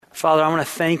Father, I want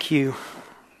to thank you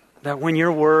that when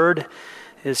your word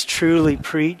is truly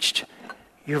preached,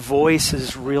 your voice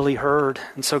is really heard.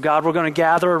 And so, God, we're going to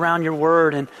gather around your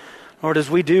word. And Lord, as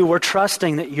we do, we're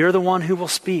trusting that you're the one who will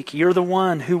speak. You're the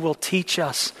one who will teach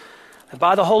us. That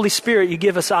by the Holy Spirit, you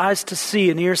give us eyes to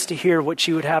see and ears to hear what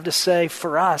you would have to say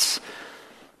for us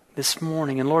this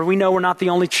morning. And Lord, we know we're not the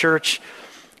only church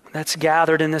that's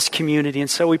gathered in this community. And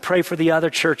so we pray for the other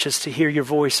churches to hear your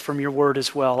voice from your word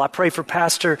as well. I pray for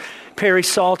Pastor Perry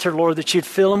Salter, Lord, that you'd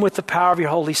fill him with the power of your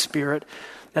Holy Spirit,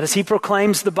 that as he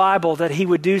proclaims the Bible, that he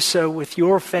would do so with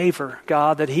your favor,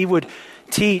 God, that he would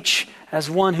teach as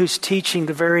one who's teaching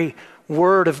the very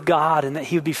word of God, and that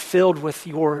he would be filled with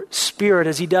your spirit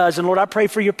as he does. And Lord, I pray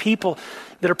for your people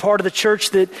that are part of the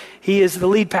church that he is the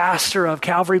lead pastor of,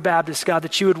 Calvary Baptist, God,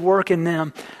 that you would work in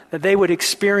them, that they would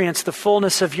experience the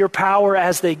fullness of your power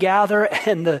as they gather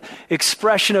and the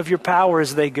expression of your power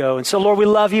as they go. And so, Lord, we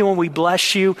love you and we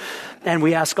bless you, and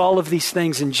we ask all of these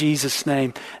things in Jesus'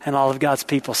 name. And all of God's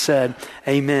people said,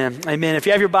 amen. Amen. If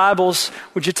you have your Bibles,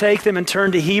 would you take them and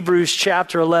turn to Hebrews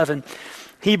chapter 11.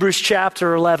 Hebrews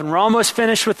chapter 11. We're almost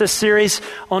finished with this series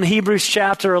on Hebrews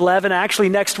chapter 11. Actually,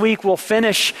 next week we'll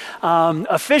finish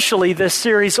officially this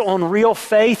series on real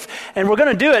faith. And we're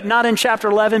going to do it not in chapter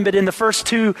 11, but in the first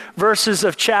two verses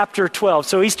of chapter 12.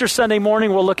 So Easter Sunday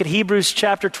morning, we'll look at Hebrews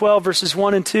chapter 12, verses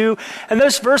 1 and 2. And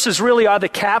those verses really are the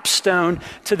capstone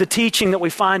to the teaching that we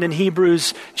find in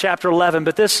Hebrews chapter 11.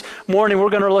 But this morning,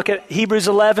 we're going to look at Hebrews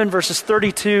 11, verses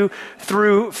 32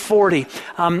 through 40.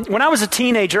 When I was a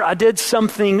teenager, I did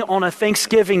something on a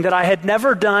Thanksgiving that I had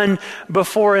never done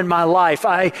before in my life.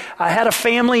 I had a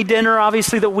family dinner,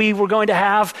 obviously, that we were going to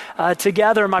have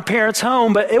together in my parents'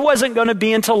 home, but it wasn't going to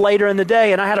be until later in the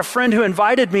day. And I had a friend who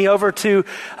invited me over to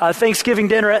Thanksgiving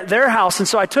dinner at their house. And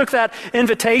so I took that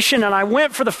invitation and I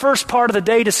went for the first part of the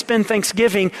day to spend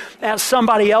Thanksgiving at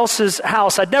somebody else's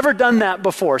house. I'd never done that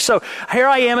before. So here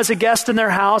I am as a guest in their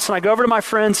house, and I go over to my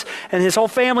friends, and his whole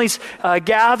family's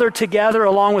gathered together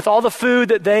along with all the food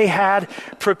that they had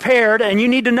prepared. And you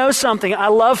need to know something. I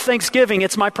love Thanksgiving.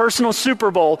 It's my personal Super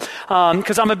Bowl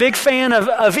because I'm a big fan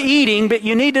of eating, but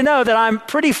you need to know that I'm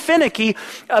pretty finicky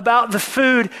about the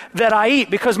food that I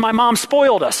eat because my mom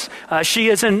spoiled us. She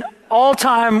is an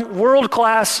all-time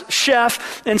world-class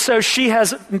chef, and so she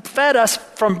has fed us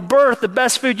from birth the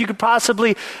best food you could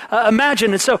possibly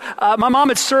imagine. And so my mom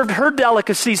had served her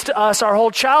delicacies to us our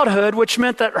whole childhood, which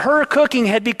meant that her cooking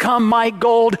had become my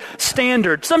gold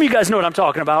standard. Some of you guys know what I'm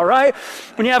talking about, right?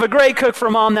 When you have a great cook for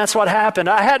mom, that's what happened.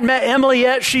 I hadn't met Emily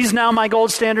yet. She's now my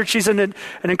gold standard. She's an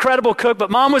incredible cook,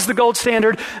 but mom was the gold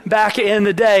standard back in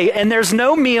the day. And there's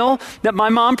no meal that my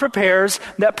mom prepares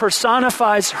that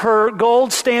personifies her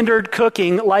gold standard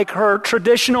cooking like her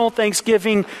traditional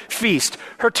Thanksgiving feast.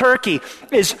 Her turkey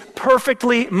is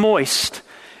perfectly moist,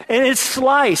 and it's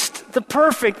sliced the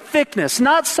perfect thickness,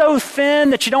 not so thin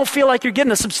that you don't feel like you're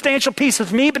getting a substantial piece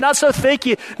of meat, but not so thick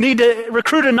you need to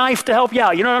recruit a knife to help you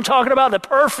out. You know what I'm talking about? The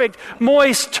perfect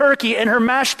moist turkey. And her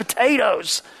mashed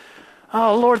potatoes.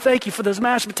 Oh, Lord, thank you for those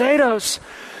mashed potatoes.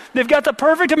 They've got the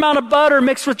perfect amount of butter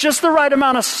mixed with just the right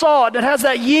amount of salt. It has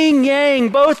that yin-yang,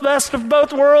 both best of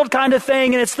both worlds kind of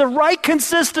thing, and it's the right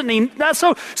consistency. Not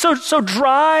so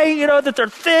dry, that they're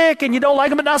thick and you don't like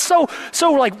them, but not so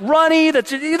like runny. That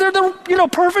they're the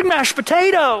perfect mashed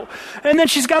potato. And then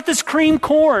she's got this cream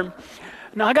corn.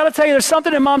 Now I got to tell you, there's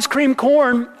something in Mom's cream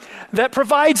corn that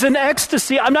provides an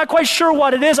ecstasy. I'm not quite sure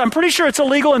what it is. I'm pretty sure it's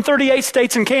illegal in 38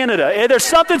 states in Canada. There's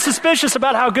something suspicious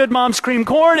about how good Mom's cream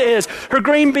corn is. Her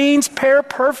green beans pair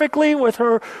perfectly with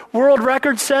her world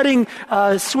record-setting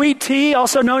sweet tea,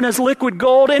 also known as liquid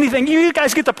gold. Anything. You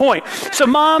guys get the point. So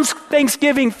Mom's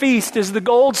Thanksgiving feast is the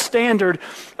gold standard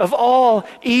of all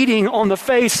eating on the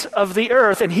face of the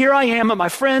earth. And here I am at my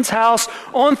friend's house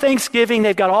on Thanksgiving.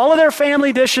 They've got all of their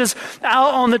family dishes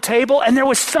out on the table, and there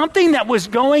was something that was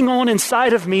going on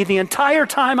inside of me the entire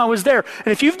time I was there. And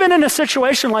if you've been in a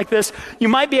situation like this, you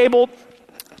might be able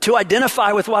to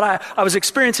identify with what I was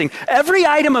experiencing. Every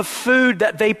item of food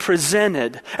that they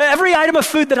presented, every item of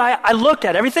food that I looked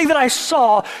at, everything that I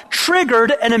saw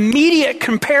triggered an immediate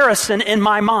comparison in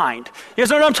my mind. You guys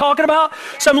know what I'm talking about?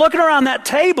 So I'm looking around that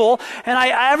table, and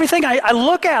everything I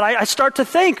look at, I start to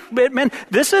think, man,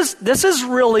 this is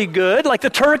really good. Like the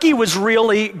turkey was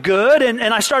really good, and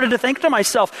I started to think to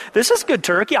myself, this is good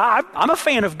turkey. I'm a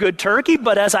fan of good turkey,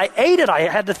 but as I ate it, I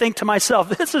had to think to myself,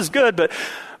 this is good, but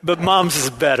but mom's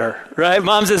is better, right?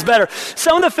 Mom's is better.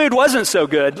 Some of the food wasn't so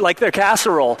good, like their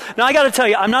casserole. Now, I got to tell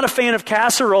you, I'm not a fan of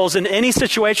casseroles in any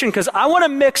situation because I want to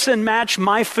mix and match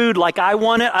my food like I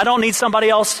want it. I don't need somebody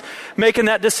else making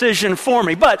that decision for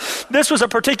me. But this was a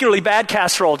particularly bad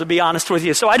casserole, to be honest with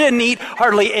you. So I didn't eat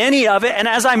hardly any of it. And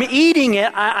as I'm eating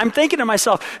it, I'm thinking to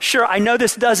myself, sure, I know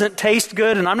this doesn't taste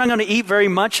good and I'm not going to eat very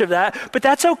much of that, but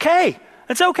that's okay.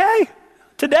 It's okay.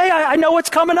 Today, I know what's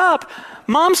coming up.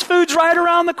 Mom's food's right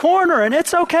around the corner, and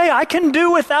it's okay. I can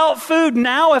do without food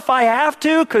now if I have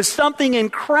to because something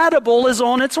incredible is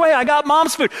on its way. I got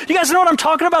mom's food. You guys know what I'm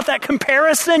talking about, that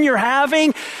comparison you're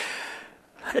having?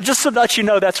 Just so that you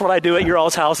know, that's what I do at your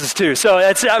all's houses too. So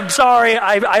I'm sorry.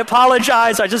 I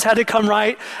apologize. I just had to come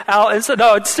right out. And so,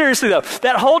 no, seriously though,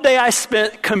 that whole day I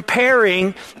spent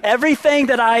comparing everything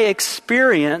that I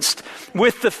experienced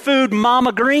with the food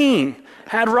Mama Green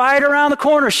had right around the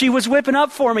corner. She was whipping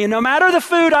up for me. And no matter the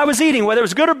food I was eating, whether it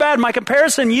was good or bad, my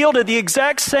comparison yielded the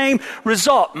exact same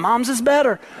result. Mom's is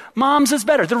better. Mom's is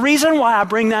better. The reason why I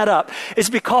bring that up is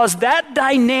because that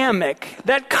dynamic,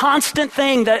 that constant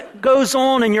thing that goes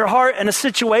on in your heart in a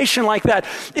situation like that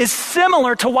is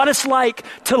similar to what it's like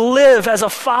to live as a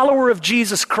follower of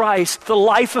Jesus Christ, the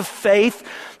life of faith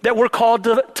that we're called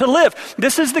to live.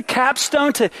 This is the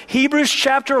capstone to Hebrews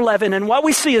chapter 11. And what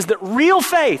we see is that real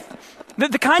faith,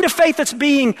 the kind of faith that's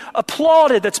being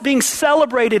applauded, that's being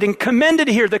celebrated and commended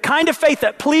here, the kind of faith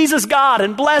that pleases God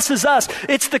and blesses us,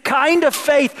 it's the kind of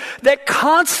faith that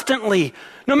constantly,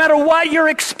 no matter what you're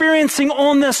experiencing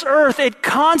on this earth, it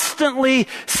constantly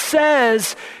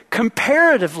says,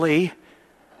 comparatively,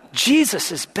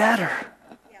 Jesus is better.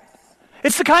 Yes.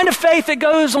 It's the kind of faith that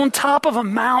goes on top of a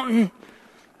mountain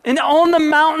and on the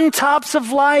mountaintops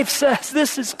of life says,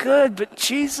 this is good, but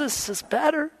Jesus is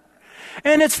better.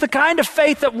 And it's the kind of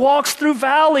faith that walks through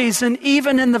valleys and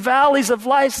even in the valleys of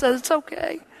life says, it's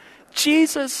okay.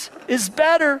 Jesus is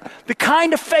better. The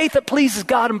kind of faith that pleases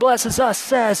God and blesses us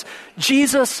says,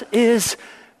 Jesus is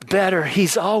better.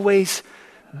 He's always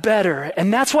better.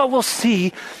 And that's what we'll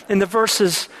see in the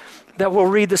verses that we'll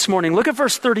read this morning. Look at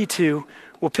verse 32.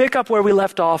 We'll pick up where we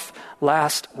left off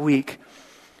last week.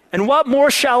 And what more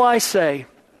shall I say?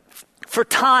 For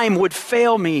time would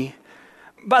fail me.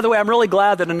 By the way, I'm really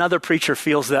glad that another preacher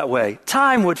feels that way.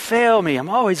 Time would fail me. I'm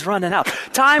always running out.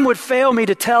 Time would fail me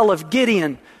to tell of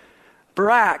Gideon,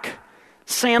 Barak,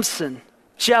 Samson,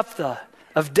 Jephthah,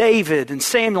 of David and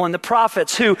Samuel and the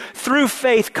prophets who through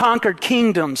faith conquered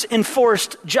kingdoms,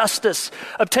 enforced justice,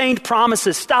 obtained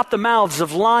promises, stopped the mouths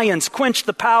of lions, quenched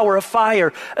the power of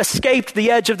fire, escaped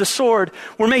the edge of the sword,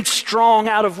 were made strong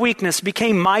out of weakness,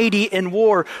 became mighty in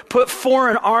war, put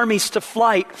foreign armies to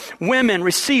flight. Women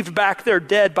received back their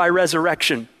dead by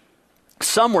resurrection.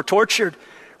 Some were tortured,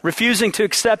 refusing to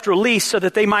accept release so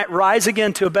that they might rise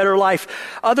again to a better life.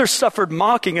 Others suffered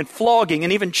mocking and flogging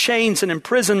and even chains and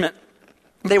imprisonment.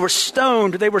 They were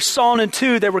stoned, they were sawn in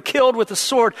two, they were killed with a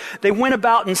sword. They went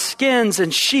about in skins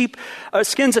of sheep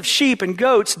and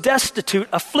goats, destitute,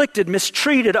 afflicted,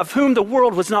 mistreated, of whom the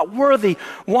world was not worthy,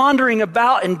 wandering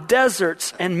about in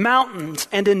deserts and mountains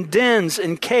and in dens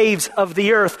and caves of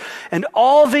the earth. And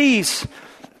all these,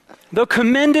 though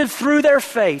commended through their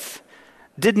faith,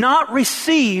 did not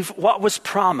receive what was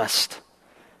promised.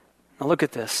 Now look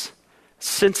at this.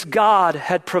 Since God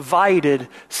had provided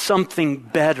something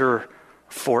better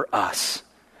for us,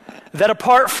 that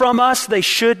apart from us, they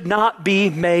should not be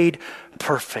made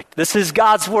perfect. This is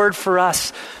God's word for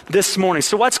us this morning.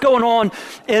 So what's going on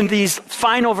in these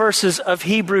final verses of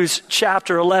Hebrews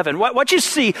chapter 11? What you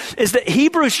see is that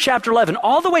Hebrews chapter 11,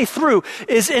 all the way through,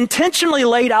 is intentionally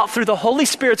laid out through the Holy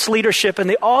Spirit's leadership, and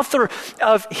the author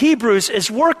of Hebrews is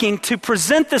working to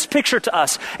present this picture to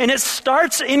us. And it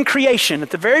starts in creation. At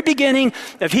the very beginning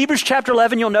of Hebrews chapter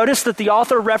 11, you'll notice that the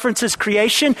author references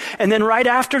creation, and then right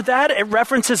after that, it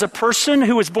references a person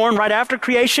who was born right after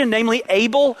creation, namely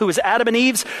Abel, who was Adam and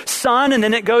Eve's son, and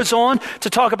then it goes on to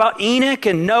talk about Enoch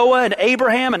and Noah and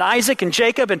Abraham and Isaac and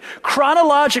Jacob, and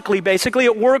chronologically, basically,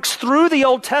 it works through the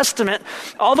Old Testament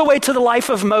all the way to the life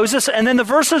of Moses, and then the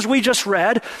verses we just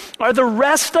read are the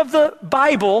rest of the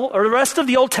Bible, or the rest of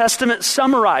the Old Testament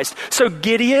summarized. So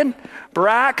Gideon,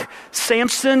 Barak,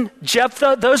 Samson,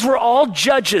 Jephthah, those were all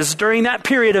judges during that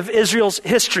period of Israel's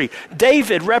history.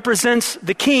 David represents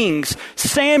the kings.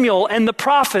 Samuel and the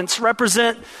prophets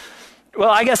represent Well,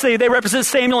 I guess they represent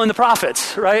Samuel and the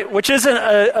prophets, right? Which isn't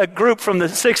a group from the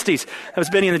 60s. That was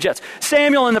Benny and the Jets.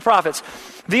 Samuel and the prophets.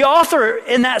 The author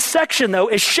in that section, though,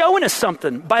 is showing us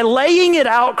something. By laying it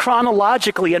out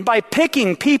chronologically and by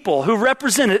picking people who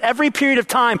represented every period of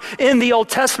time in the Old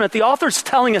Testament, the author's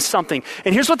telling us something.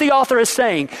 And here's what the author is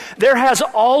saying. There has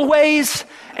always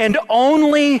and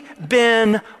only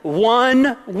been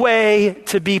one way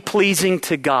to be pleasing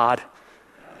to God.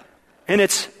 And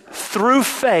it's through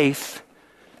faith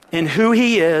in who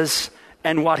he is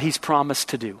and what he's promised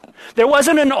to do. There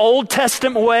wasn't an Old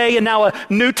Testament way and now a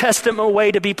New Testament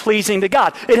way to be pleasing to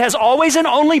God. It has always and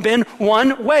only been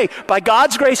one way. By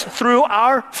God's grace, through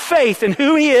our faith in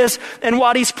who he is and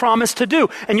what he's promised to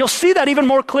do. And you'll see that even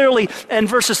more clearly in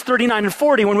verses 39 and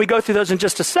 40 when we go through those in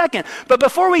just a second. But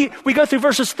before we go through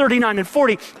verses 39 and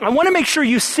 40, I want to make sure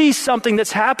you see something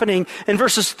that's happening in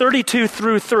verses 32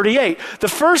 through 38. The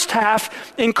first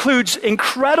half includes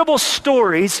incredible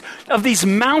stories of these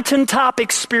mountaintop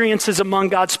experiences among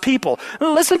God's people.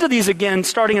 Listen to these again,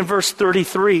 starting in verse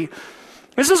 33.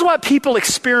 This is what people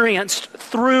experienced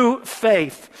through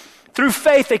faith. Through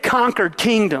faith, they conquered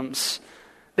kingdoms.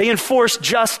 They enforced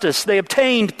justice. They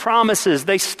obtained promises.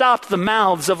 They stopped the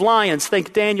mouths of lions.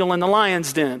 Think Daniel in the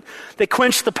lion's den. They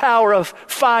quenched the power of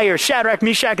fire, Shadrach,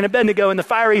 Meshach, and Abednego in the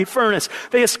fiery furnace.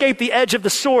 They escaped the edge of the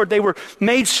sword. They were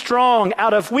made strong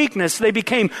out of weakness. They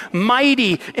became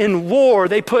mighty in war.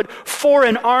 They put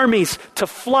foreign armies to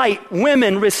flight.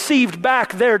 Women received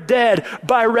back their dead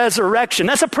by resurrection.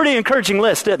 That's a pretty encouraging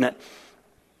list, isn't it?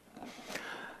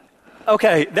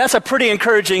 Okay, that's a pretty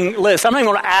encouraging list. I'm not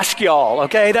even going to ask y'all,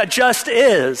 okay? That just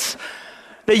is.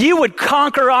 That you would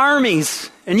conquer armies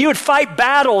and you would fight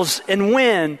battles and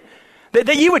win.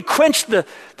 That you would quench the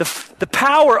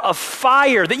power of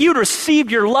fire. That you would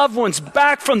receive your loved ones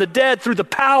back from the dead through the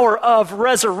power of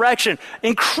resurrection.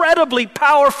 Incredibly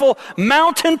powerful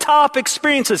mountaintop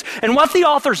experiences. And what the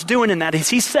author's doing in that is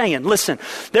he's saying, listen,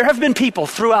 there have been people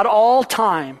throughout all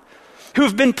time who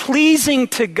have been pleasing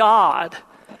to God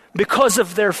because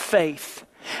of their faith.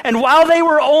 And while they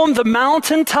were on the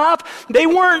mountaintop, they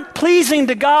weren't pleasing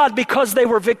to God because they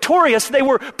were victorious. They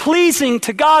were pleasing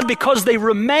to God because they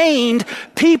remained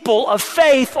people of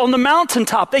faith on the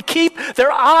mountaintop. They keep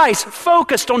their eyes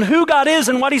focused on who God is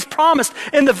and what he's promised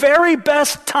in the very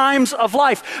best times of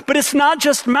life. But it's not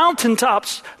just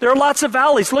mountaintops. There are lots of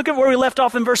valleys. Look at where we left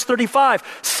off in verse 35.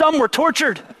 Some were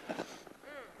tortured,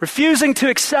 refusing to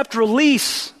accept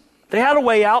release. They had a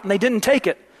way out and they didn't take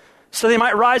it, so they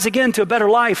might rise again to a better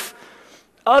life.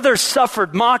 Others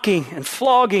suffered mocking and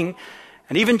flogging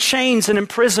and even chains and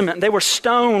imprisonment. They were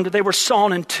stoned. They were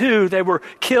sawn in two. They were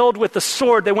killed with the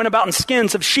sword. They went about in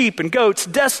skins of sheep and goats,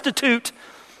 destitute,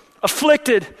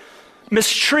 afflicted,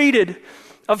 mistreated,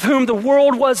 of whom the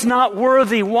world was not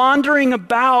worthy, wandering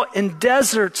about in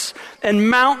deserts and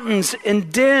mountains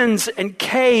and dens and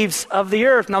caves of the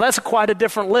earth. Now that's quite a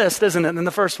different list, isn't it, than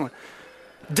the first one?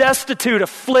 Destitute,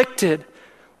 afflicted,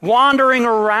 wandering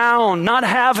around, not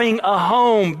having a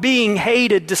home, being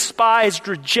hated, despised,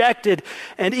 rejected,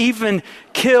 and even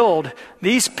killed.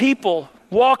 These people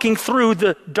walking through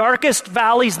the darkest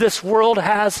valleys this world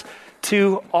has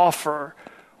to offer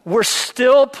were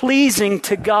still pleasing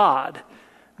to God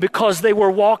because they were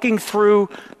walking through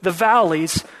the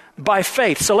valleys by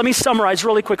faith. So let me summarize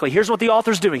really quickly. Here's what the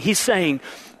author's doing. He's saying,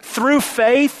 through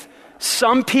faith,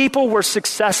 some people were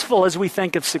successful as we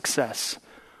think of success,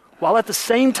 while at the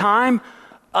same time,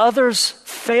 others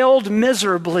failed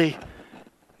miserably.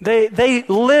 They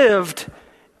lived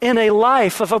in a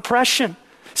life of oppression.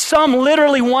 Some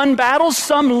literally won battles,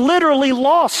 some literally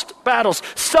lost battles.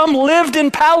 Some lived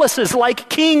in palaces like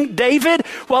King David,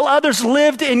 while others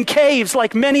lived in caves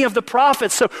like many of the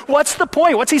prophets. So what's the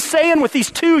point? What's he saying with these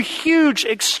two huge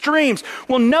extremes?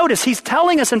 Well, notice he's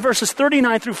telling us in verses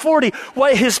 39 through 40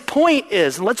 what his point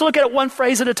is. Let's look at it one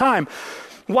phrase at a time.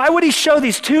 Why would he show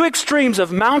these two extremes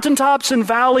of mountaintops and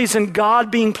valleys and God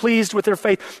being pleased with their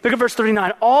faith? Look at verse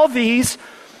 39. All these,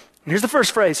 and here's the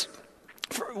first phrase.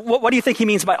 What do you think he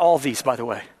means by all these, by the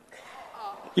way?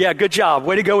 Yeah, good job.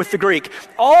 Way to go with the Greek.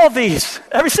 All these,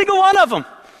 every single one of them,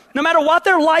 no matter what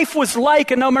their life was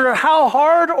like and no matter how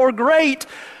hard or great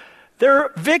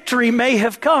their victory may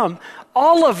have come,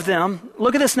 all of them,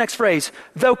 look at this next phrase,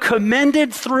 though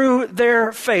commended through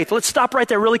their faith. Let's stop right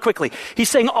there really quickly. He's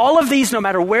saying all of these, no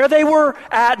matter where they were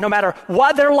at, no matter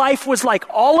what their life was like,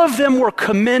 all of them were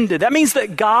commended. That means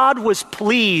that God was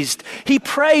pleased. He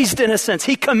praised, in a sense.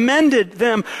 He commended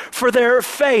them for their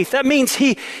faith. That means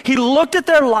he looked at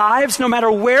their lives, no matter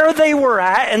where they were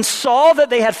at, and saw that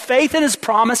they had faith in his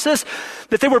promises,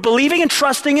 that they were believing and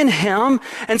trusting in him.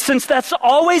 And since that's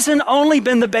always and only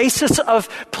been the basis of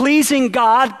pleasing pleasing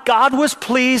God, God was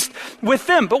pleased with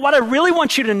them. But what I really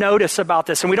want you to notice about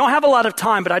this, and we don't have a lot of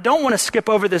time, but I don't want to skip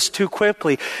over this too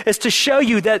quickly, is to show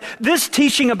you that this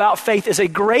teaching about faith is a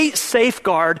great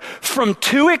safeguard from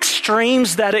two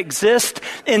extremes that exist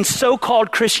in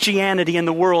so-called Christianity in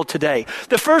the world today.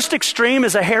 The first extreme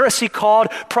is a heresy called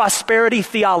prosperity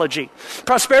theology.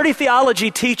 Prosperity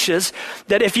theology teaches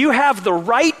that if you have the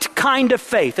right kind of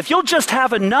faith, if you'll just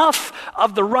have enough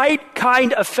of the right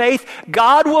kind of faith,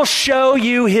 God will show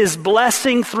you his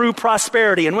blessing through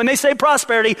prosperity. And when they say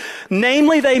prosperity,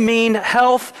 namely they mean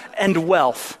health and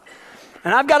wealth.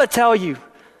 And I've got to tell you,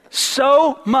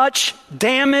 so much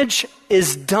damage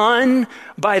is done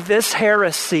by this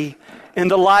heresy in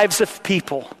the lives of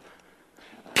people.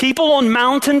 People on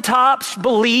mountaintops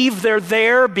believe they're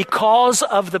there because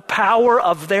of the power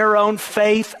of their own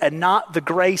faith and not the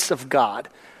grace of God.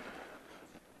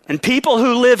 And people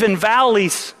who live in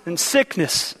valleys and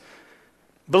sickness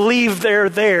believe they're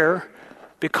there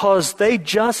because they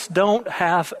just don't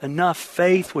have enough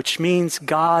faith, which means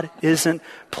God isn't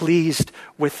pleased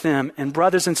with them. And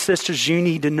brothers and sisters, you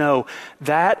need to know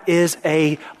that is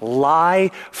a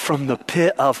lie from the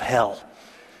pit of hell.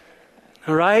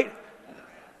 All right?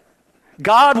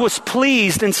 God was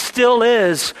pleased and still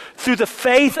is through the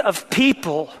faith of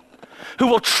people who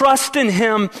will trust in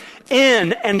him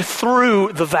in and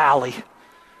through the valley.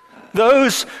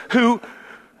 Those who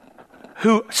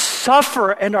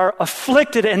suffer and are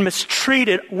afflicted and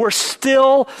mistreated were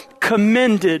still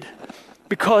commended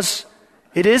because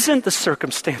it isn't the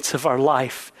circumstance of our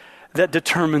life that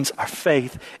determines our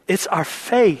faith. It's our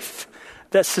faith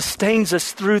that sustains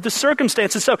us through the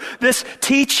circumstances. So this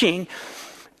teaching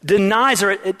denies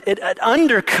or it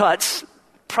undercuts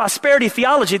prosperity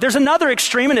theology. There's another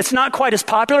extreme, and it's not quite as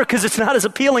popular because it's not as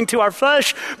appealing to our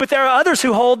flesh, but there are others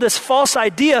who hold this false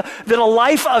idea that a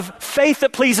life of faith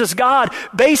that pleases God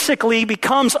basically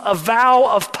becomes a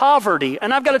vow of poverty.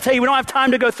 And I've got to tell you, we don't have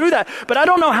time to go through that, but I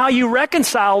don't know how you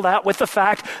reconcile that with the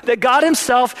fact that God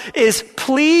himself is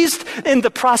pleased in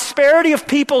the prosperity of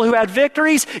people who had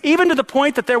victories, even to the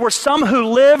point that there were some who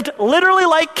lived literally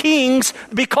like kings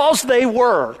because they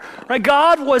were. Right?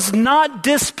 God was not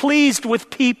displeased with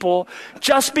people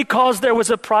just because there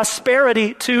was a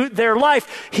prosperity to their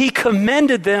life. He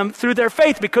commended them through their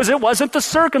faith because it wasn't the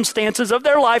circumstances of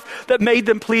their life that made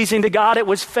them pleasing to God. It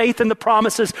was faith in the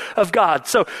promises of God.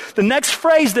 So the next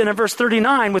phrase then in verse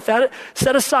 39, with that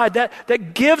set aside,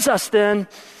 that gives us then,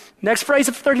 next phrase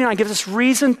of 39 gives us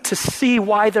reason to see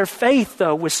why their faith,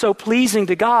 though, was so pleasing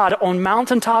to God on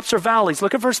mountaintops or valleys.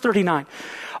 Look at verse 39.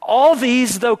 All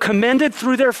these, though commended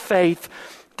through their faith,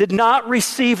 did not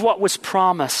receive what was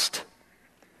promised,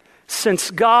 since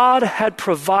God had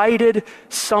provided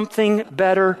something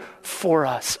better for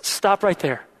us. Stop right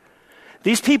there.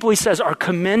 These people, he says, are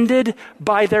commended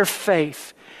by their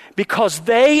faith because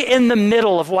they, in the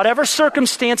middle of whatever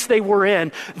circumstance they were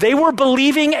in, they were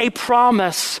believing a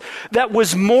promise that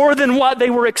was more than what they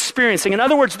were experiencing. In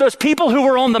other words, those people who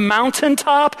were on the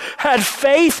mountaintop had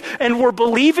faith and were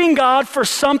believing God for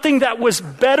something that was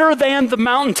better than the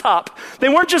mountaintop. They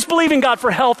weren't just believing God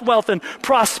for health, wealth, and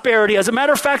prosperity. As a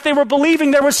matter of fact, they were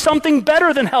believing there was something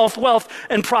better than health, wealth,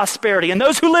 and prosperity. And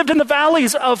those who lived in the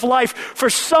valleys of life for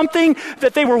something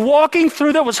that they were walking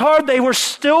through that was hard, they were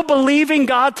still believing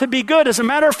God to be good. As a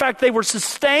matter of fact, they were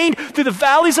sustained through the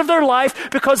valleys of their life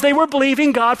because they were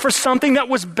believing God for something that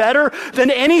was better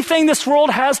than anything this world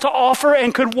has to offer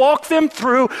and could walk them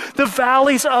through the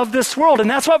valleys of this world. And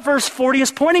that's what verse 40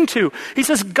 is pointing to. He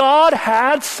says, God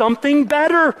had something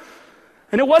better.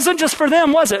 And it wasn't just for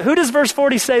them, was it? Who does verse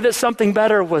 40 say that something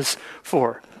better was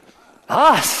for?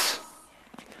 Us.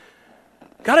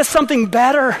 God has something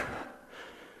better.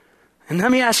 And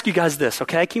let me ask you guys this,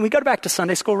 okay? Can we go back to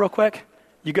Sunday school real quick?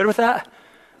 You good with that?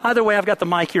 Either way, I've got the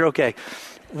mic, you're okay.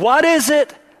 What is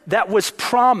it that was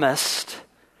promised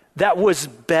that was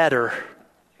better?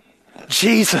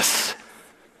 Jesus.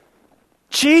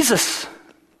 Jesus.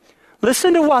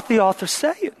 Listen to what the author's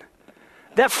saying.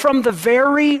 That from the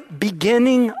very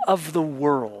beginning of the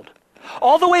world,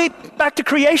 all the way back to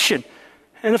creation,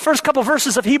 in the first couple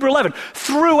verses of Hebrews 11,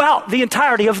 throughout the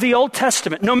entirety of the Old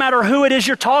Testament, no matter who it is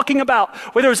you're talking about,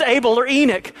 whether it was Abel or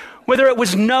Enoch, whether it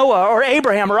was Noah or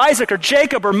Abraham or Isaac or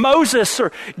Jacob or Moses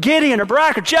or Gideon or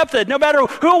Barak or Jephthah, no matter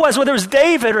who it was, whether it was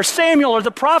David or Samuel or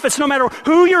the prophets, no matter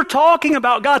who you're talking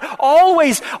about, God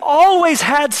always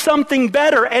had something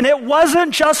better. And it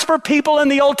wasn't just for people in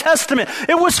the Old Testament.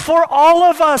 It was for all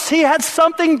of us. He had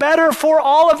something better for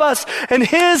all of us. And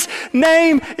his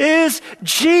name is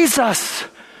Jesus.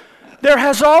 There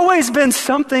has always been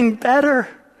something better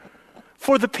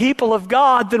for the people of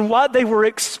God than what they were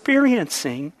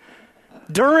experiencing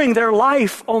during their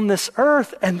life on this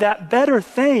earth, and that better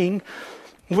thing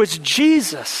was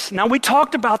Jesus. Now, we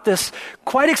talked about this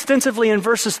quite extensively in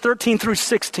verses 13 through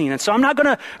 16. And so I'm not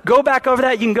going to go back over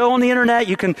that. You can go on the internet.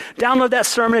 You can download that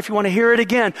sermon if you want to hear it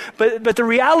again. But the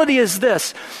reality is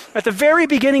this. At the very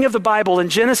beginning of the Bible, in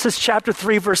Genesis chapter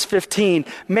 3, verse 15,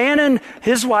 man and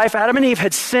his wife, Adam and Eve,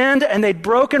 had sinned and they'd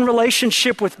broken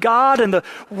relationship with God, and the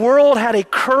world had a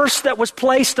curse that was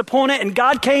placed upon it. And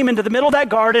God came into the middle of that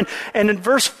garden. And in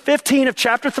verse 15 of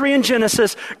chapter 3 in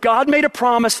Genesis, God made a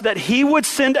promise that he would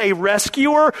send a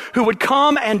rescuer who would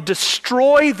come and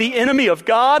destroy the enemy of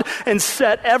God and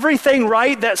set everything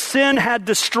right that sin had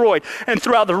destroyed. And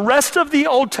throughout the rest of the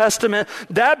Old Testament,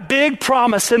 that big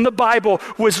promise in the Bible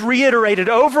was reiterated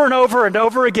over and over and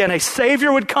over again. A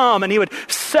Savior would come and he would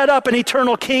set up an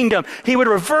eternal kingdom. He would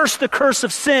reverse the curse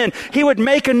of sin. He would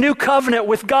make a new covenant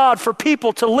with God for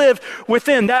people to live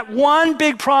within. That one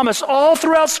big promise all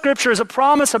throughout Scripture is a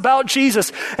promise about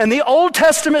Jesus. And the Old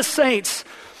Testament saints,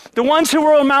 the ones who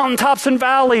were on mountaintops and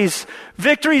valleys,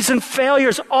 victories and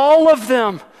failures, all of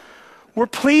them were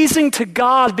pleasing to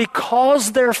God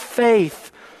because their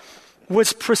faith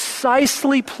was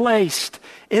precisely placed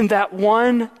in that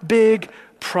one big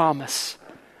promise.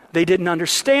 They didn't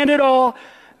understand it all.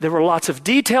 There were lots of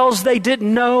details they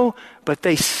didn't know, but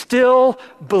they still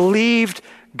believed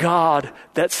God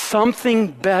that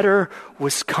something better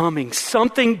was coming,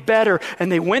 something better. And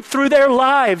they went through their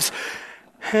lives.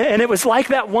 And it was like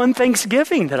that one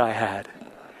Thanksgiving that I had.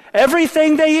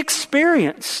 Everything they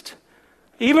experienced,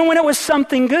 even when it was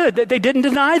something good, they didn't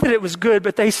deny that it was good,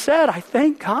 but they said, I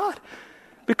thank God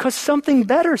because something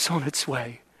better's on its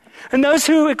way. And those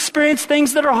who experience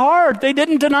things that are hard, they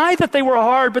didn't deny that they were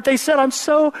hard, but they said, I'm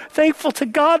so thankful to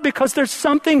God because there's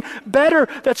something better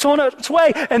that's on its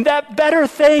way. And that better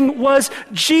thing was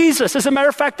Jesus. As a matter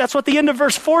of fact, that's what the end of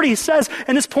verse 40 says,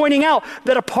 and is pointing out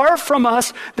that apart from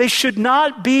us, they should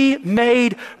not be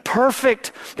made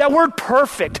perfect. That word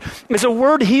perfect is a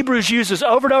word Hebrews uses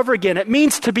over and over again. It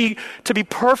means to be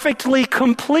perfectly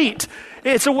complete.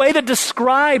 It's a way that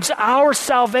describes our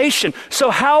salvation.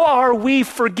 So how are we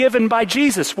forgiven by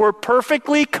Jesus? We're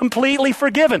perfectly, completely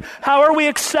forgiven. How are we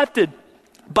accepted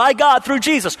by God through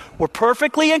Jesus? We're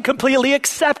perfectly and completely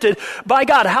accepted by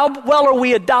God. How well are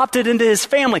we adopted into his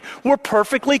family? We're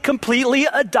perfectly, completely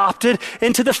adopted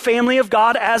into the family of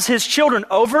God as his children.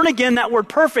 Over and again, that word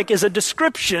perfect is a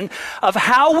description of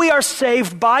how we are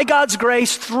saved by God's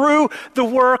grace through the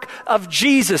work of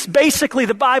Jesus. Basically,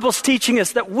 the Bible's teaching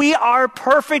us that we are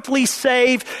perfectly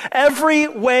saved every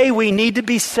way we need to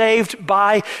be saved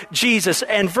by Jesus.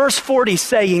 And verse 40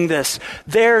 saying this,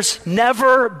 there's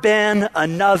never been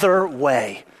another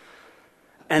way,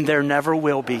 and there never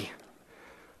will be.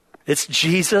 It's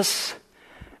Jesus,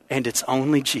 and it's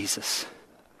only Jesus.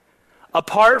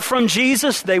 Apart from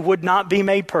Jesus, they would not be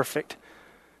made perfect.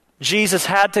 Jesus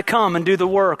had to come and do the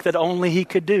work that only he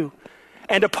could do.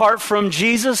 And apart from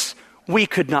Jesus, we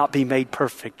could not be made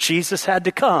perfect. Jesus had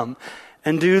to come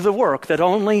and do the work that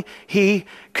only he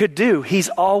could do. He's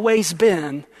always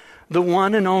been the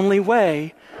one and only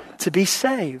way to be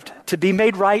saved, to be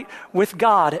made right with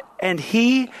God. And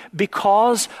he,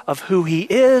 because of who he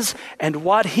is and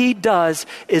what he does,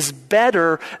 is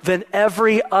better than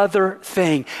every other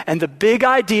thing. And the big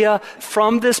idea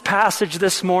from this passage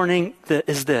this morning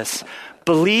is this: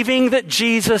 believing that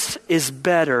Jesus is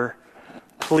better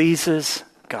pleases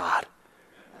God.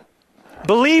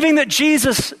 Believing that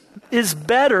Jesus is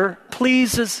better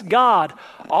pleases God.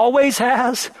 Always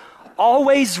has,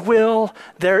 always will.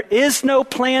 There is no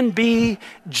plan B.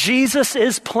 Jesus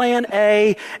is plan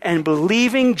A, and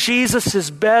believing Jesus is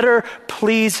better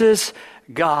pleases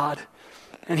God.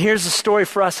 And here's the story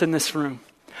for us in this room.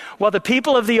 While the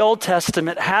people of the Old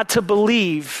Testament had to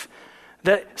believe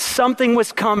that something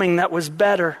was coming that was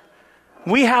better,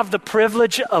 we have the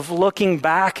privilege of looking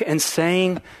back and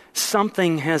saying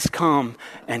something has come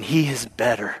and he is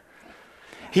better.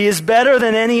 He is better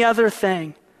than any other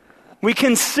thing. We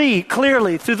can see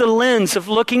clearly through the lens of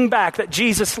looking back that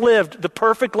Jesus lived the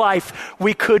perfect life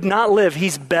we could not live.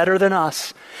 He's better than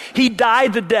us. He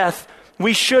died the death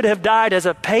we should have died as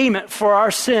a payment for our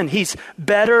sin. He's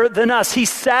better than us. He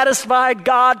satisfied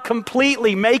God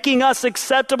completely, making us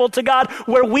acceptable to God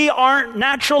where we aren't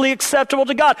naturally acceptable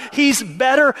to God. He's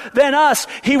better than us.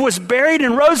 He was buried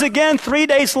and rose again 3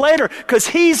 days later because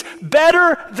he's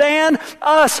better than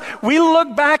us. We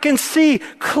look back and see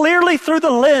clearly through the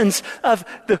lens of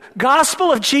the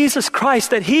gospel of Jesus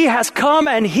Christ that he has come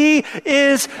and he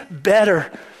is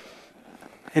better.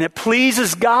 And it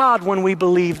pleases God when we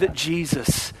believe that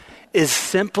Jesus is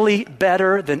simply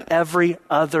better than every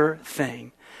other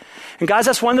thing. And guys,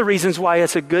 that's one of the reasons why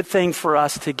it's a good thing for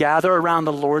us to gather around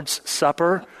the Lord's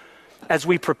Supper as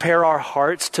we prepare our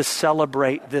hearts to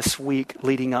celebrate this week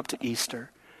leading up to Easter.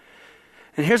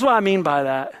 And here's what I mean by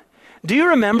that. Do you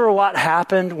remember what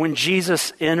happened when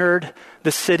Jesus entered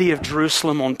the city of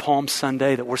Jerusalem on Palm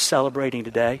Sunday that we're celebrating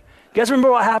today? You guys remember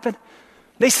what happened?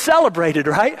 They celebrated,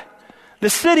 right? The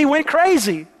city went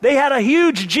crazy. They had a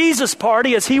huge Jesus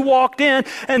party as he walked in,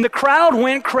 and the crowd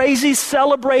went crazy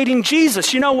celebrating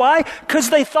Jesus. You know why? Because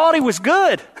they thought he was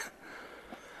good.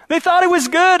 They thought he was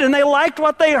good, and they liked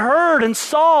what they heard and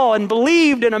saw and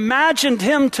believed and imagined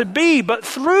him to be. But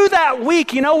through that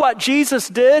week, you know what Jesus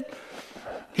did?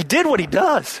 He did what he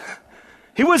does.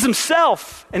 He was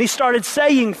himself, and he started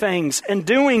saying things and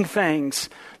doing things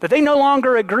that they no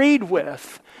longer agreed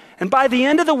with. And by the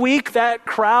end of the week, that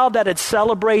crowd that had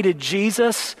celebrated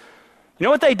Jesus, you know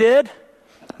what they did?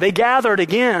 They gathered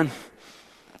again.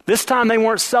 This time they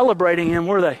weren't celebrating him,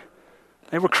 were they?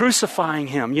 They were crucifying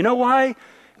him. You know why?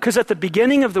 Because at the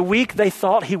beginning of the week, they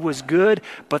thought he was good,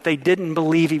 but they didn't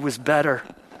believe he was better.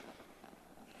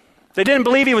 They didn't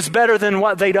believe he was better than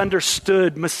what they'd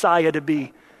understood Messiah to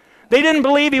be. They didn't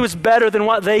believe he was better than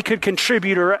what they could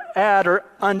contribute or add or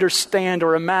understand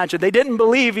or imagine. They didn't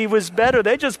believe he was better.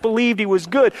 They just believed he was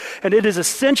good. And it is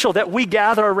essential that we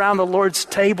gather around the Lord's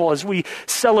table as we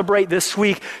celebrate this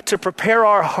week to prepare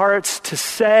our hearts to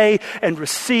say and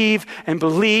receive and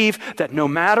believe that no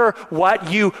matter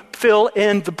what you fill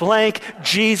in the blank,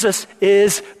 Jesus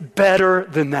is better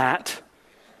than that.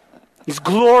 He's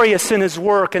glorious in his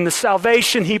work, and the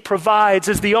salvation he provides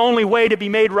is the only way to be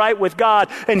made right with God,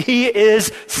 and he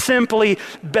is simply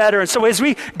better. And so as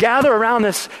we gather around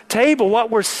this table,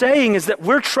 what we're saying is that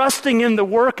we're trusting in the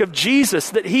work of Jesus,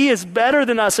 that he is better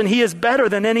than us, and he is better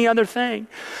than any other thing.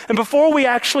 And before we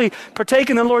actually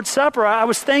partake in the Lord's Supper, I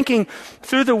was thinking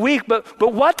through the week, but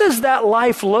what does that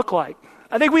life look like?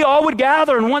 I think we all would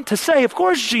gather and want to say, of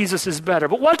course Jesus is better,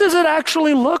 but what does it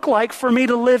actually look like for me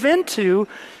to live into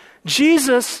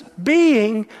Jesus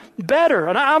being better?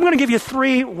 And I'm going to give you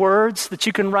 3 words that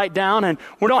you can write down, and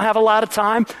we don't have a lot of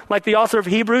time. Like the author of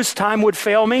Hebrews, time would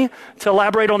fail me to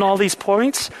elaborate on all these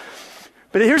points.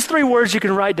 But here's 3 words you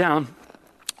can write down.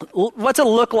 What's it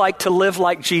look like to live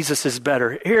like Jesus is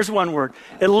better? Here's one word.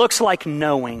 It looks like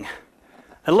knowing.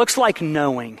 It looks like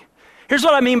knowing. Here's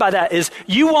what I mean by that is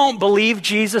you won't believe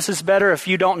Jesus is better if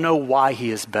you don't know why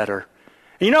he is better.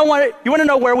 You know what? You want to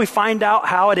know where we find out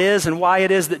how it is and why it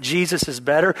is that Jesus is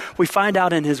better? We find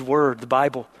out in his word, the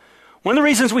Bible. One of the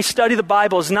reasons we study the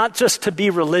Bible is not just to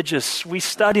be religious. We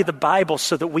study the Bible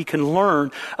so that we can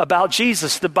learn about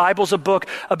Jesus. The Bible's a book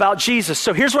about Jesus.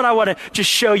 So here's what I want to just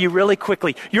show you really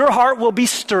quickly. Your heart will be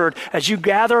stirred as you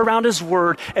gather around his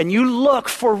word and you look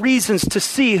for reasons to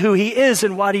see who he is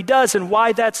and what he does and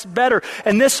why that's better.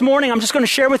 And this morning, I'm just going to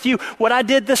share with you what I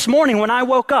did this morning when I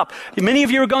woke up. Many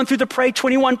of you are going through the Pray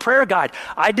 21 prayer guide.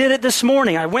 I did it this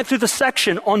morning. I went through the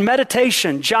section on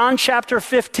meditation, John chapter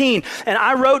 15, and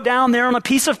I wrote down there on a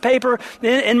piece of paper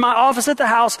in my office at the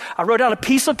house, I wrote down a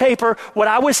piece of paper what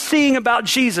I was seeing about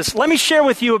Jesus. Let me share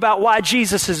with you about why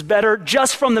Jesus is better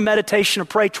just from the meditation of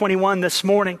Pray 21 this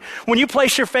morning. When you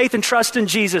place your faith and trust in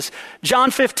Jesus,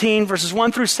 John 15 verses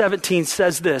 1 through 17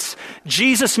 says this: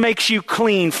 Jesus makes you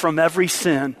clean from every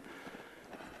sin.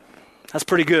 That's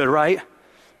pretty good, right?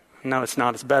 No, it's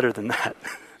not. It's better than that.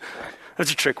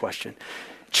 That's a trick question.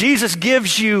 Jesus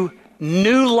gives you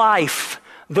new life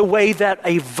the way that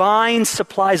a vine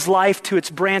supplies life to its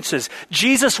branches.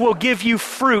 Jesus will give you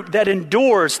fruit that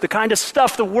endures, the kind of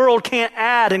stuff the world can't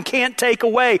add and can't take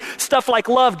away. Stuff like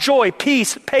love, joy,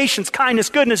 peace, patience, kindness,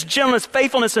 goodness, gentleness,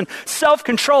 faithfulness, and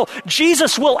self-control.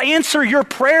 Jesus will answer your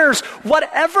prayers,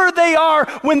 whatever they are,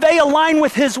 when they align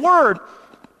with his word.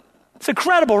 It's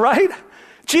incredible, right?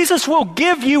 Jesus will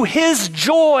give you his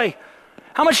joy.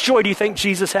 How much joy do you think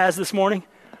Jesus has this morning?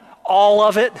 All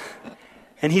of it.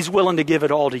 And he's willing to give it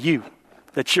all to you,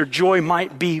 that your joy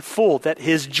might be full, that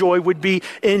his joy would be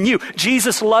in you.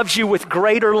 Jesus loves you with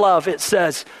greater love, it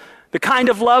says. The kind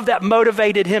of love that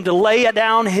motivated him to lay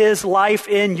down his life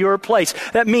in your place.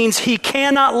 That means he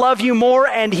cannot love you more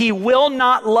and he will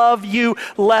not love you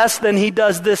less than he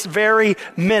does this very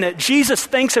minute. Jesus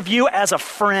thinks of you as a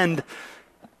friend.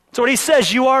 So what he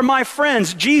says, you are my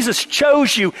friends. Jesus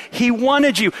chose you. He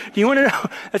wanted you. Do you want to know?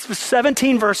 It's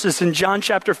 17 verses in John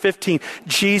chapter 15.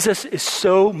 Jesus is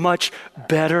so much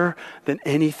better than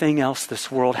anything else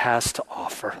this world has to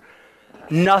offer.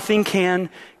 Nothing can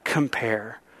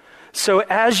compare. So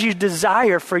as you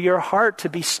desire for your heart to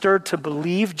be stirred to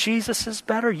believe Jesus is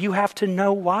better, you have to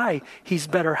know why he's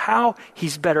better, how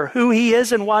he's better, who he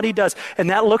is and what he does. And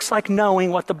that looks like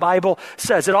knowing what the Bible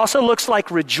says. It also looks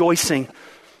like rejoicing.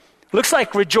 Looks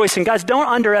like rejoicing. Guys, don't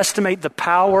underestimate the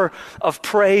power of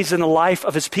praise in the life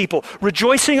of his people.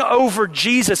 Rejoicing over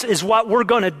Jesus is what we're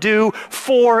going to do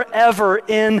forever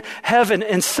in heaven.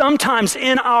 And sometimes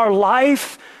in our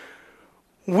life,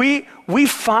 we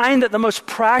find that the most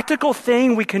practical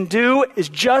thing we can do is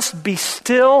just be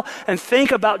still and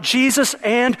think about Jesus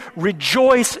and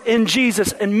rejoice in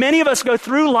Jesus. And many of us go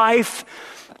through life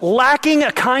lacking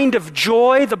a kind of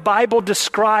joy the Bible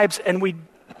describes, and we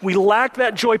lack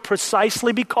that joy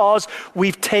precisely because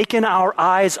we've taken our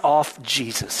eyes off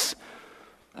Jesus.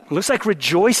 It looks like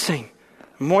rejoicing.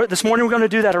 This morning we're going to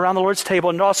do that around the Lord's table,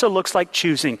 and it also looks like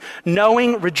choosing.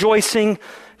 Knowing, rejoicing,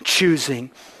 choosing.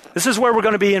 This is where we're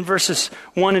going to be in verses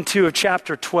 1 and 2 of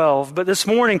chapter 12. But this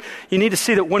morning, you need to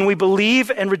see that when we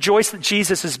believe and rejoice that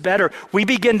Jesus is better, we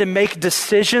begin to make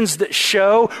decisions that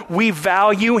show we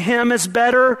value him as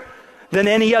better than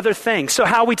any other thing. So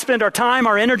how we spend our time,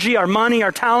 our energy, our money,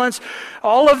 our talents,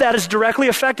 all of that is directly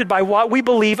affected by what we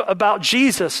believe about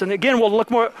Jesus. And again, we'll look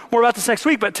more about this next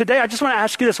week. But today, I just want to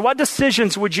ask you this. What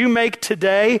decisions would you make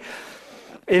today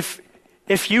if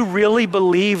you really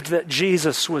believed that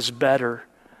Jesus was better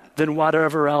than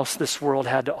whatever else this world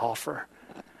had to offer?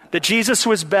 That Jesus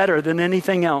was better than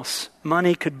anything else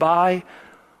money could buy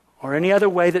or any other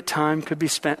way that time could be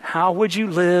spent. How would you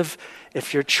live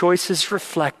if your choices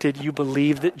reflected you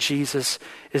believe that Jesus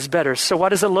is better? So what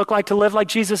does it look like to live like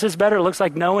Jesus is better? It looks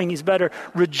like knowing he's better,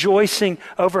 rejoicing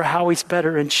over how he's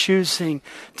better, and choosing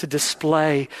to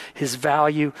display his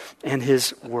value and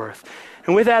his worth.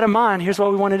 And with that in mind, here's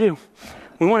what we want to do.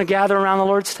 We want to gather around the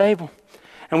Lord's table,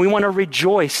 and we want to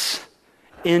rejoice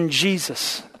in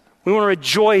Jesus. We want to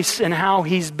rejoice in how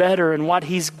he's better, and what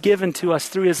he's given to us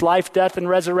through his life, death, and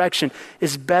resurrection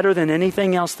is better than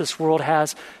anything else this world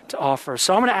has to offer.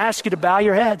 So I'm going to ask you to bow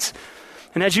your heads.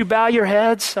 And as you bow your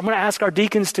heads, I'm going to ask our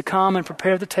deacons to come and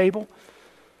prepare the table.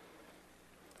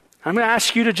 I'm going to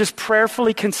ask you to just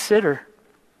prayerfully consider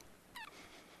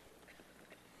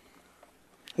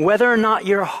whether or not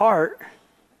your heart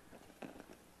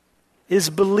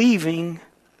is believing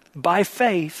by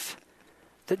faith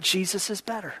that Jesus is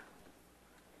better.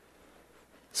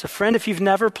 So friend, if you've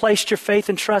never placed your faith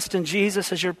and trust in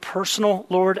Jesus as your personal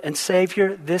Lord and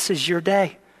Savior, this is your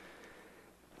day.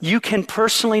 You can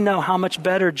personally know how much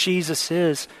better Jesus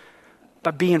is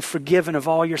by being forgiven of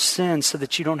all your sins so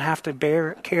that you don't have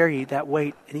to carry that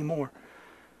weight anymore.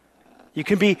 You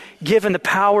can be given the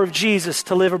power of Jesus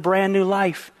to live a brand new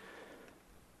life.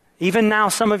 Even now,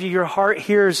 some of you, your heart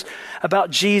hears about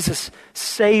Jesus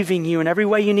saving you in every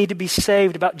way you need to be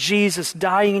saved, about Jesus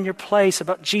dying in your place,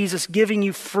 about Jesus giving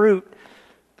you fruit.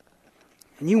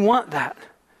 And you want that.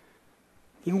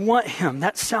 You want him.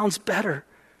 That sounds better.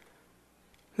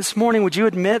 This morning, would you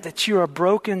admit that you're a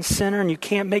broken sinner and you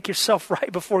can't make yourself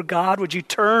right before God? Would you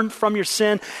turn from your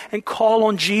sin and call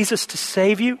on Jesus to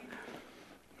save you?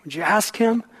 Would you ask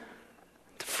him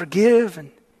to forgive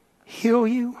and heal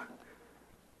you?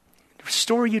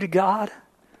 Restore you to God?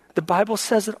 The Bible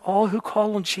says that all who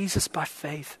call on Jesus by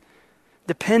faith,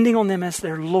 depending on them as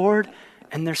their Lord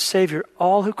and their Savior,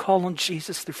 all who call on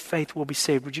Jesus through faith will be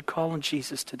saved. Would you call on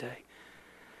Jesus today?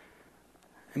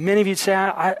 And many of you say,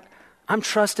 I'm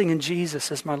trusting in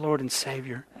Jesus as my Lord and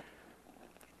Savior.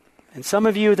 And some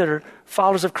of you that are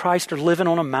followers of Christ are living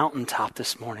on a mountaintop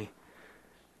this morning.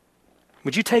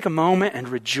 Would you take a moment and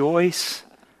rejoice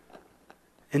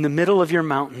in the middle of your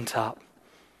mountaintop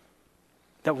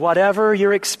that whatever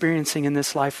you're experiencing in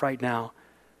this life right now,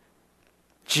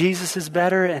 Jesus is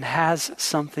better and has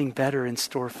something better in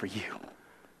store for you.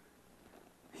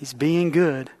 He's being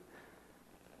good.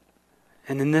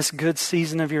 And in this good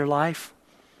season of your life,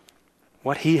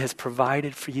 what he has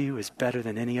provided for you is better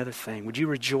than any other thing. Would you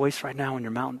rejoice right now on your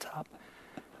mountaintop?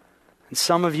 And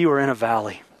some of you are in a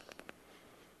valley,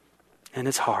 and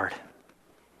it's hard.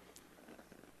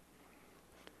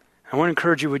 I want to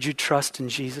encourage you, would you trust in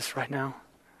Jesus right now?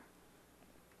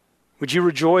 Would you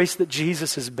rejoice that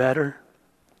Jesus is better?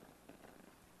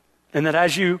 And that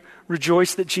as you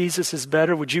rejoice that Jesus is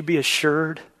better, would you be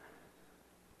assured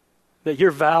that your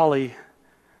valley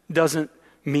doesn't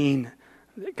mean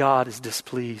that God is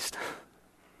displeased?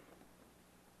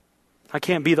 I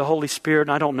can't be the Holy Spirit,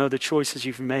 and I don't know the choices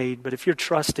you've made, but if you're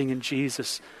trusting in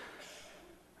Jesus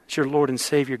as your Lord and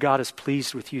Savior, God is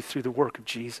pleased with you through the work of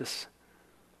Jesus.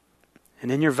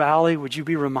 And in your valley, would you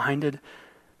be reminded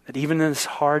that even in this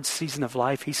hard season of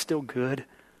life, he's still good?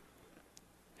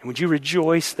 And would you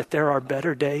rejoice that there are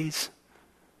better days,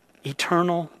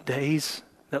 eternal days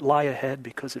that lie ahead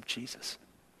because of Jesus?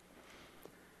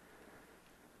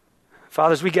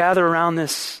 Father, as we gather around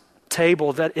this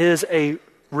table that is a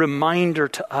reminder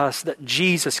to us that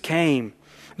Jesus came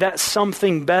that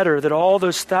something better that all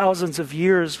those thousands of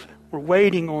years were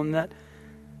waiting on, that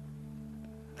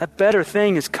better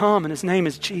thing has come, and his name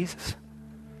is Jesus.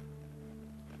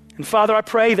 And Father, I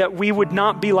pray that we would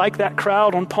not be like that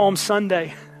crowd on Palm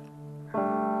Sunday.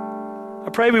 I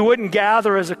pray we wouldn't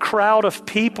gather as a crowd of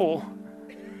people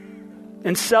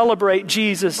and celebrate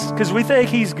Jesus because we think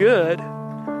he's good,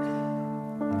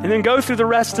 and then go through the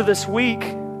rest of this week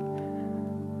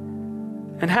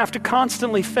and have to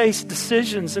constantly face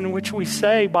decisions in which we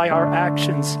say by our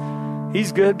actions,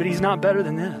 he's good, but he's not better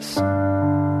than this.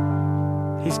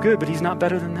 He's good, but he's not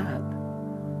better than that.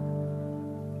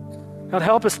 God,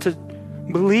 help us to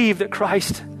believe that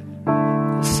Christ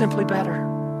is simply better.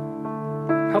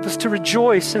 Help us to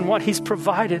rejoice in what he's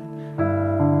provided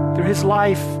through his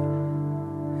life,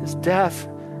 his death,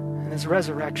 and his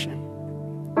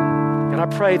resurrection. God, I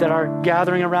pray that our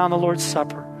gathering around the Lord's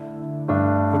Supper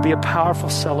would be a powerful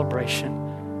celebration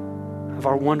of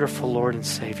our wonderful Lord and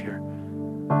Savior,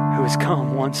 who has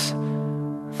come once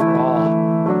for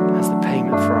all as the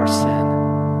payment for our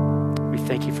sin. We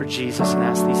thank you for Jesus and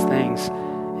ask these things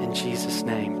in Jesus'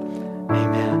 name.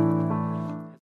 Amen.